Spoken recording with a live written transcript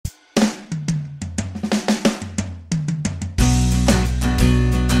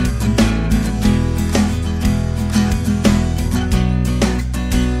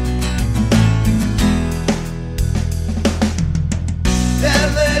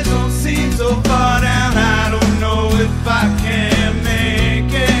so far down, I don't know if I can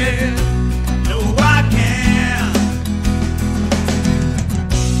make it. No, I can't.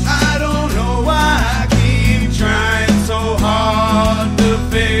 I don't know why I keep trying so hard to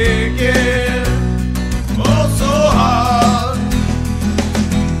fake it. Oh, so hard.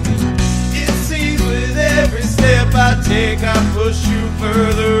 It seems with every step I take, I push you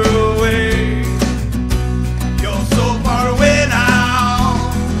further away. You're so far away now,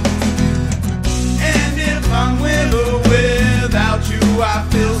 and if I'm with or without you, I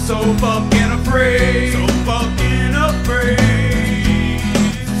feel so fucking afraid. So fucking afraid.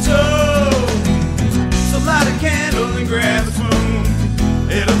 So light a candle and grab a spoon.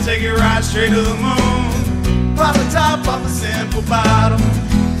 It'll take you right straight to the moon. Pop the top off a simple bottle.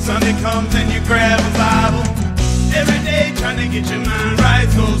 Sunday comes and you grab a Bible. Every day trying to get your mind right,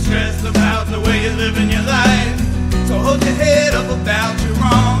 so stressed about the way you're living your life. So hold your head up about your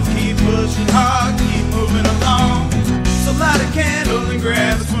wrongs, keep pushing hard, keep moving along. So light a candle and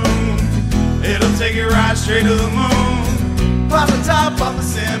grab a spoon. It'll take you right straight to the moon. Pop the top off a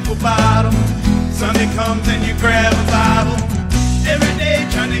simple bottle. Sunday comes and you grab a Bible. Every day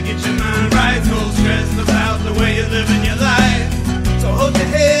trying to get your mind right, so stressed about the way you're living your life. So hold your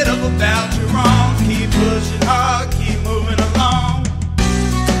head up about your wrongs, keep pushing hard, keep moving along.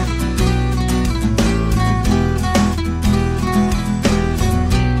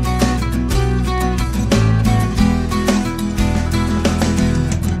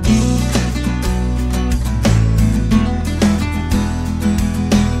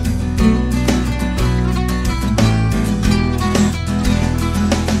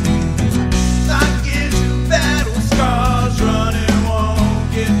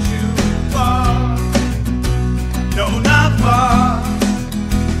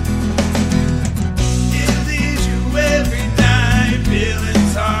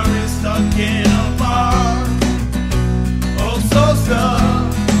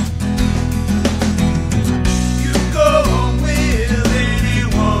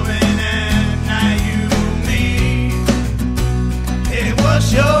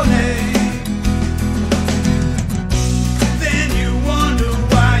 Your name, then you wonder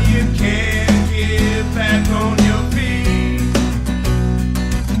why you can't get back on your feet.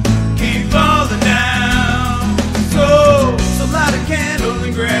 Keep falling down. So light a candle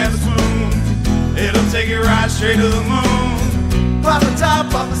and grab a spoon. It'll take you right straight to the moon. Pop the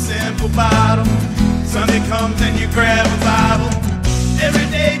top off a simple bottle. Sunday comes and you grab a Bible. Every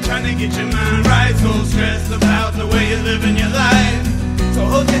day trying to get your mind right, so stressed about the way you're living your life. So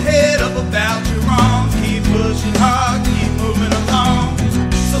hold your head up about your wrongs, keep pushing hard, keep moving along.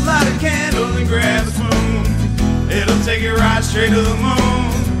 So light a candle and grab a spoon. It'll take you right straight to the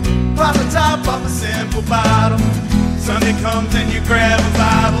moon. Pop the top off a simple bottle. Sunday comes and you grab a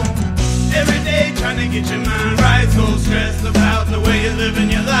Bible. Every day trying to get your mind right, so stressed about the way you're living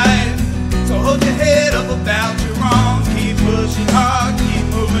your life.